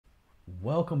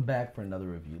Welcome back for another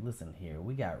review. Listen here,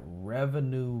 we got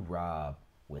Revenue Rob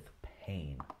with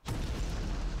Pain.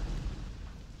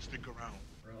 Stick around,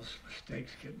 or else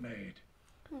mistakes get made.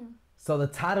 So the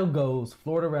title goes,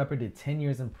 Florida rapper did 10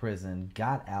 years in prison,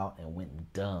 got out, and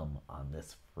went dumb on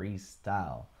this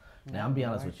freestyle. Now, I'm be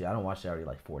honest with you, I don't watch it already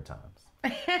like 4 times.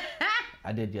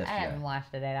 I did yesterday. I haven't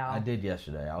watched it at all. I did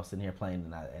yesterday. I was sitting here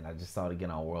playing, and I just saw it again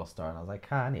on World Star, and I was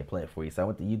like, I need to play it for you. So I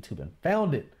went to YouTube and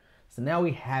found it. So now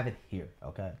we have it here,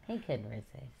 okay? He couldn't resist.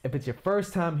 If it's your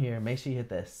first time here, make sure you hit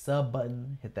that sub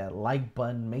button, hit that like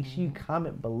button, make sure you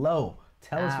comment below.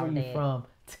 Tell us where you're from,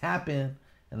 tap in,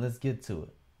 and let's get to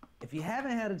it. If you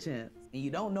haven't had a chance and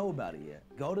you don't know about it yet,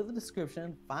 go to the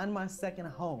description, find my second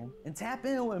home, and tap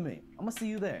in with me. I'm gonna see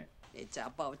you there. It's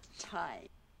about time.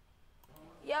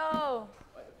 Yo,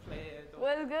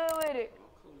 what's good with it?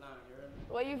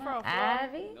 Where you from, Florida?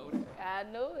 Ivy? I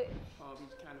knew it. Palm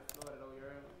Beach, kind of Florida, though, you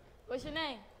heard me? What's your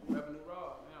name? Revenue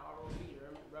Raw, man, R-O-B, you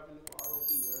heard me? Revenue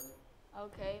R-O-B, you heard me?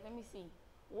 Okay, let me see.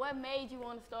 What made you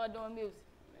want to start doing music?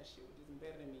 That shit was just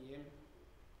better than me, you hear me?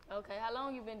 Okay, how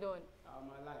long you been doing it? All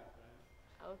my life,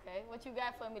 man. Okay, what you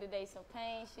got for me today? Some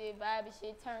pain shit, vibey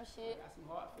shit, turn shit? Got some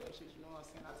heartfelt shit, you know what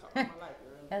I'm saying? I talk all my life,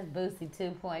 you heard me? That's Boosie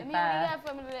 2.5. Let me hear what you got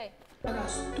for me today.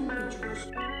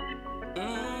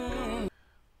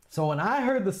 So when I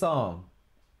heard the song,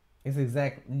 it's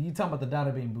exactly, you talking about the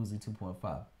daughter being Boosie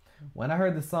 2.5. When I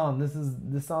heard the song, this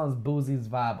song's Boosie's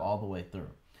vibe all the way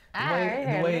through.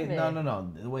 The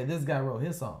way this guy wrote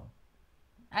his song.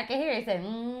 I can hear it say,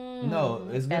 No,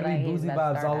 it's gonna be Boosie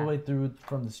vibes all the way through,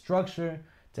 from the structure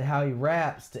to how he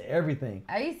raps to everything.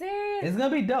 Are you serious? It's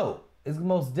gonna be dope. It's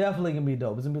most definitely gonna be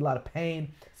dope. It's gonna be a lot of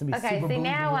pain. It's gonna be super see, Boosie.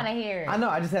 now I want to hear it. I know,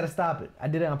 I just had to stop it. I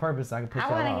did it on purpose so I could push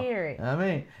y'all off. I want to hear it. I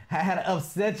mean, I had to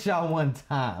upset y'all one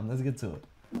time. Let's get to it.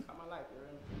 All my life, you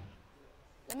heard me?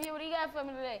 Let me hear what you got for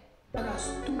me today.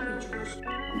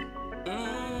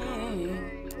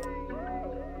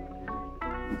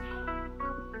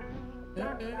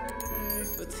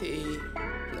 Fatigue.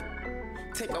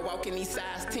 Take a walk in these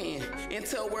size 10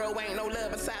 into a world where ain't no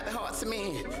love inside the hearts of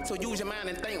men. So use your mind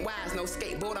and think wise. No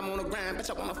skateboard, I'm on the grind. Bitch,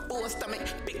 I'm on a full stomach.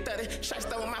 Big 30, shot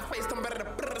stone on my face. I'm better to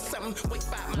brr something. Wait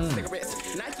 5 my cigarettes.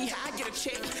 Nike high, get a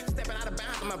check. Stepping out of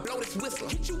bounds, I'ma blow this whistle.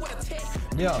 Hit you with a tech.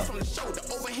 Yeah. From the shoulder,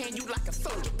 overhand you like a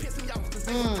soldier. Pissing y'all with the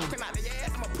talking out the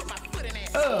ass. I'ma put my foot in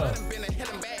that. I done been a hell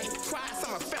and bag. Try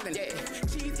some of felon, yeah.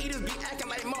 Cheese eaters be acting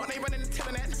like Martin. They running and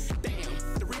telling that.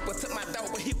 Damn, the Reaper took my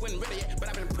dog, but he wasn't ready yet. But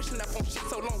I've been pushing up on shit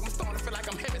so long, I'm starting to feel like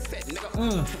I'm heavy set, nigga.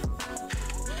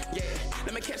 Yeah,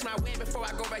 let me catch my win before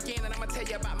I go back in, and I'ma tell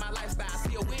you about my lifestyle.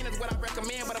 See, a win is what I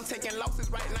recommend, but I'm taking losses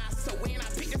right now. So when I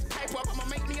pick this paper up, I'ma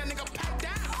make me a nigga pipe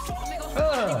down. Fuck,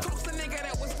 nigga. Close a nigga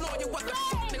that was loyal, what the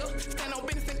fuck, nigga? Stand on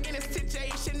business in any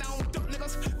situation, I don't do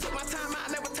niggas. Took my time,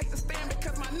 I never take the stand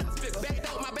because my nuts big. Back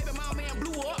though, my baby mama man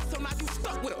blew her up, so now you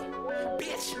stuck with her.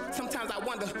 Bitch, sometimes I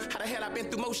wonder how the hell I've been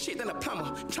through more shit than a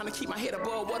plumber. Trying to keep my head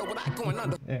above water without going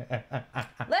under.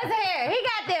 Listen here, he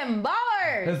got them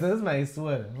bars. Listen, this man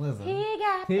sweating. Listen,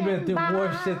 He been through bars.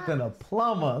 more shit than a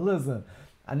plumber. Listen,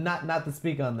 not to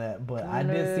speak on that, but I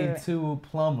did see 2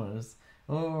 plumbers.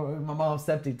 Oh, my mom's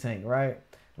septic tank, right?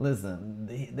 Listen,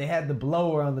 they had the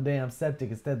blower on the damn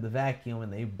septic instead of the vacuum,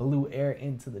 and they blew air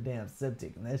into the damn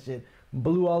septic, and that shit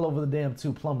blew all over the damn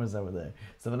 2 plumbers over there.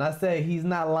 So when I say he's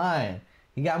not lying,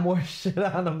 he got more shit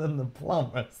on him than the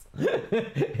plumbers.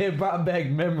 It brought back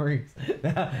memories.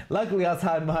 Now, luckily, I was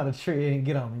hiding behind a tree. It didn't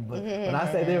get on me. But when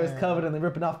I say they was covered and they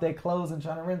ripping off their clothes and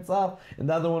trying to rinse off, and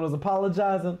the other one was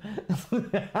apologizing.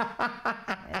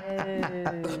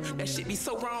 That shit be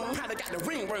so wrong. How they got the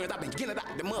ringworms? I've been getting it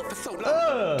out the mud for so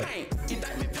long. Pain.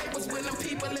 Indictment papers with them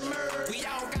people emerge. We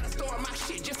all gotta store my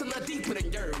shit just a little deeper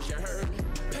than yours, you heard?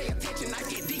 Pay attention, I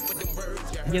get deep with them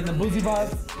words, you heard? Getting the Boosie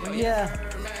vibes? Yeah.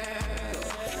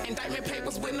 Indictment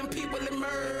papers when them people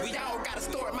emerge. We all gotta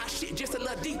store my shit just a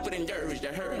little deeper than yours, you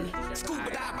heard? Scuba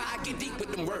dive, I get deep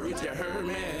with them words, you heard,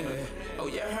 man? Oh,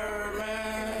 you heard,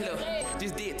 man? Look,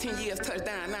 just did 10 years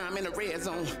touchdown, now I'm in the red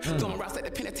zone. Doing routes at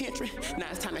the penitentiary, now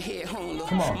it's time to head home.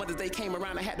 Look, Mother's Day came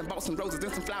around, I had to bought some roses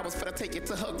and some flowers for to take it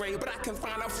to her grave, but I couldn't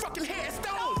find a fucking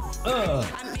headstone.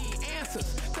 I need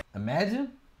answers.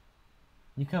 Imagine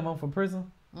you come home from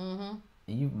prison.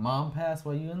 And you mom passed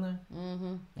while you in there?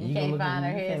 You can't find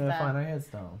her headstone. You can't even find her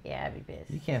headstone. Yeah, I'd be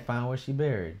pissed. You can't find where she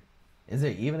buried. Is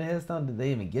there even a headstone? Did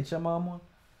they even get your mom one?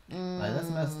 Like, that's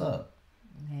messed up.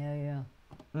 Hell yeah.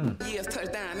 Years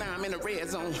touchdown, now I'm in the red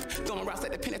zone. Doing routes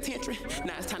at the penitentiary,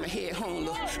 now it's time to head home.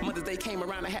 Look, Mother's Day came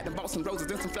around, I had to bought some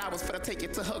roses and some flowers for to take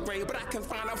it to her grave, but I couldn't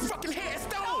find a fucking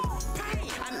headstone.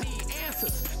 Pain, I need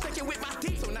answers. Thinking with my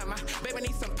deep, so now my Baby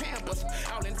need some pampers.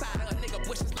 All inside of a nigga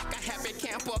bushes like a happy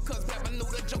camper. Cause revenue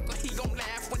the joker, he gon'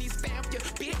 laugh when he stamp you.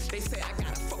 Bitch, they say I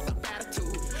got a fucked up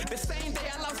attitude. The same day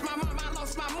I lost my mom, I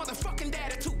lost my motherfucking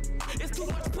daddy too. It's too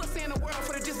much pussy in the world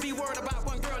for to just be worried about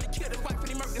one girl. He killed his wife and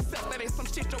he murdered himself. That ain't some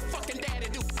shit your fucking daddy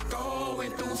do.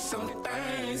 Going through some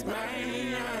things,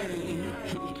 man.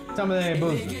 Tell me they ain't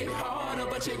boosting. Get harder,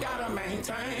 but you gotta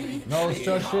maintain. No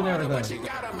structure and everything. But you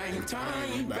gotta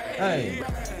maintain, baby. Hey.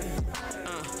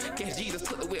 Guess Jesus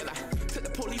took the wheel. I took the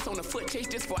police on the foot chase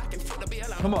just so I can foot the bill.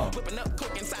 I'm Come on. whipping up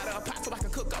coke inside of a pot so I can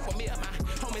cook up a meal. My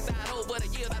homies died over the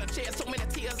years. I done shed so many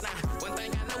tears now. One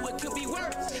thing I know, it could be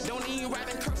worse. Don't even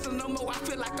writing curses no more. I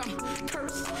feel like I'm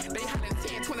cursed. They hollering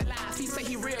 10, 20 lies. He say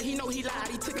he real. He know he lied.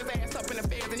 He took his ass up in the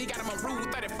feds and he got him a rule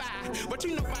 35. But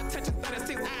you know I touching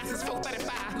 36 eyes is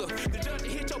 435. Look, the judge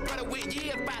hit your brother with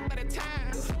years by 30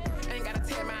 times. Ain't gotta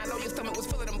tell me I know your stomach was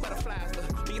full of them butterflies. Look,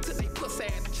 nigga took they pussy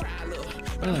ass to try. Look,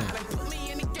 but I'm hollering, put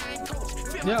me in the game, coach.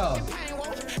 Feel my fucking pain,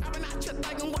 whoa. I've been out here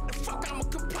thinking what the fuck I'ma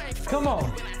complain for. Come on.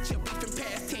 Been out here beefing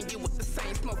past 10 years with the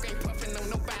same smoke. Ain't puffing on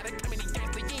nobody. Come in the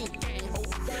gangster, you ain't gang ho.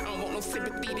 I don't want no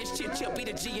sympathy. This shit here be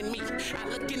the G in me. I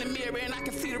look in the mirror and I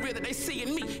can see the real that they see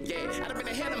in me. Yeah, I done been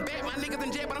ahead and back. My niggas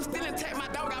in jail, but I'm still intact. My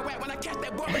dog I whack when I catch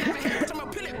that boy. But I'm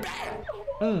gonna peel it back.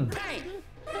 Pain.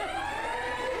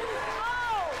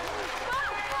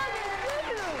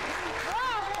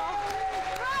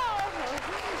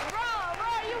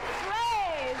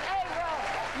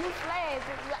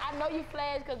 I know you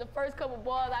flashed because the first couple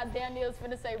balls I damn near was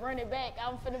finna say run it back.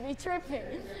 I'm finna be tripping.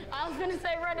 I was finna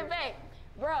say run it back.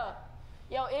 Bruh,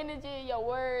 your energy, your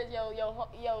words,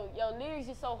 your lyrics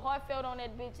is so heartfelt on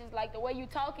that bitch. It's like the way you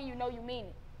talking, you know you mean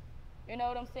it. You know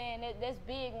what I'm saying? That's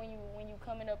big when you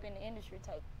coming up in the industry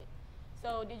type shit.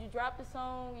 So did you drop the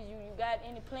song? You got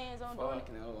any plans on doing it?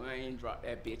 Fuck no, I ain't dropped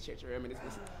that bitch yet. You hear me?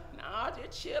 Nah,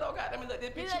 just chill. Don't goddamn look,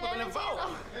 this bitch she was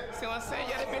involved. See what I'm saying?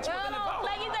 Yeah, that bitch was involved.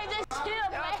 Like you say, just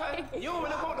chill, man. You don't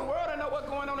really want the world to know what's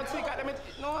going on until you goddamn it.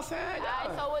 You know what I'm saying?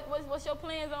 Alright, so what's your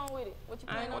plans on with it? What you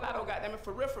I plan ain't on gonna lie, doing? though, goddamn it,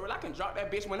 for real. I can drop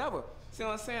that bitch whenever. See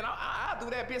what I'm saying? I'll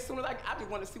do that bitch soon as I just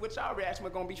want to see what y'all reaction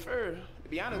was gonna be for. To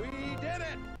be honest, we did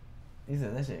it. He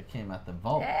said that shit came out the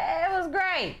vault. Yeah, it was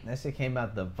great. That shit came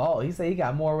out the vault. He said he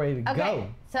got more ready to go.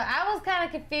 So I was kind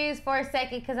of confused for a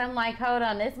second because I'm like, hold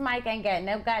on, this mic ain't got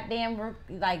no goddamn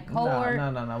like cord.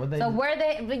 No. So where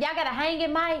y'all got a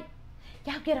hanging mic?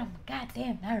 Y'all get on my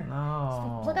goddamn nerve.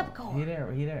 No. So look up a cord. He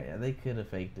there. Yeah, they could have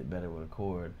faked it better with a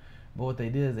cord. But what they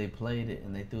did is they played it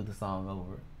and they threw the song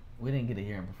over it. We didn't get to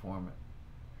hear him perform it.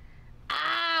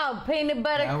 Oh, peanut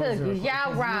butter cookies.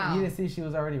 Y'all wrong. You didn't see she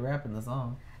was already rapping the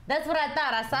song. That's what I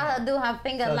thought. I saw her do her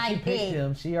finger So like she picked this.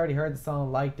 him. She already heard the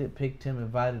song, liked it, picked him,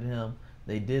 invited him.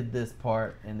 They did this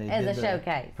part and they As did a the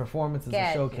showcase. performance as Gotcha.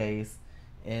 a showcase.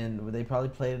 And they probably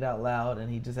played it out loud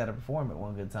and he just had to perform it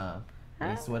one good time.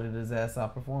 And he sweated his ass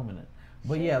off performing it.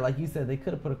 But yeah, like you said, they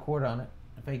could have put a cord on it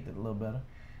and faked it a little better.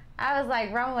 I was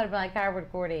like, Roman would have been like, how would the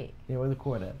cord at? Yeah, where the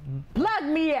cord at? Plug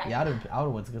me out. Yeah, I would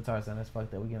have went to Guitar Center. That's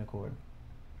fucked that. We getting a cord.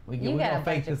 We're got a gonna bunch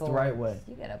fake of this the right way. cords.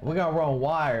 You got a We're gonna run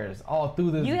wires all through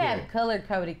this. You bit. have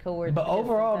color-coded cords. But because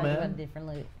overall, sometimes you man. have a different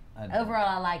look. I know. Overall,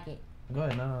 I like it. Go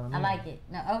ahead. No. I like it.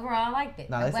 No, overall, I liked it.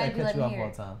 No, I'm they glad say I cut let you me off hear all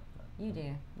it. the time. You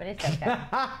do, but it's okay.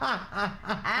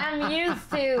 I'm used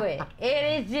to it.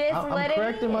 It is just I'm what it is.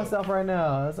 correcting myself right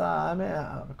now. That's all,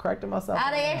 I'm correcting myself. Oh,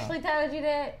 right they now. actually told you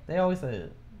that? They always say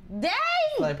it. Dang!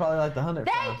 Like probably like the 100th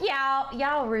Thank time. y'all.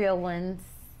 Y'all real ones.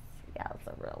 Y'all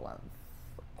some real ones.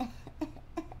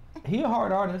 He a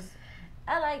hard artist.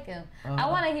 I like him. I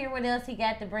want to hear what else he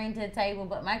got to bring to the table,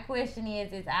 but my question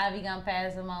is Ivy gonna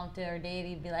pass him on to her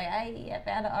daddy and be like, hey, I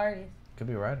found an artist? Could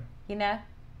be a writer. You know?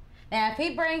 Now, if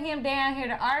he bring him down here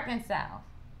to Arkansas,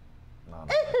 No,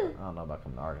 I don't know about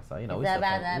coming to Arkansas. You know, we still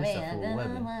fool with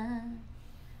me.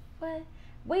 what?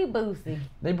 We Boosie.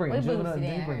 They bring We Juvenile. Boosie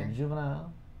They down bring here.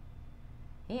 Juvenile.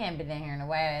 He ain't been down here in a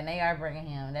while, and they are bringing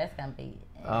him. That's gonna be.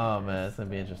 Oh man, it's gonna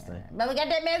be interesting. But we got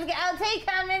that Mexican OT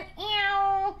coming.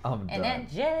 Ew. I'm And done. that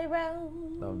Jelly Roll.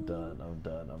 I'm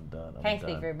done. Can't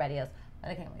speak for everybody else,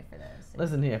 but I can't wait for those.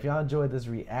 Listen here, if y'all enjoyed this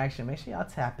reaction, make sure y'all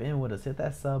tap in with us. Hit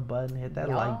that sub button, hit that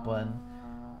like button,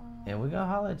 and we're gonna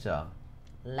holler at y'all.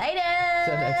 Later.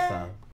 Till next time.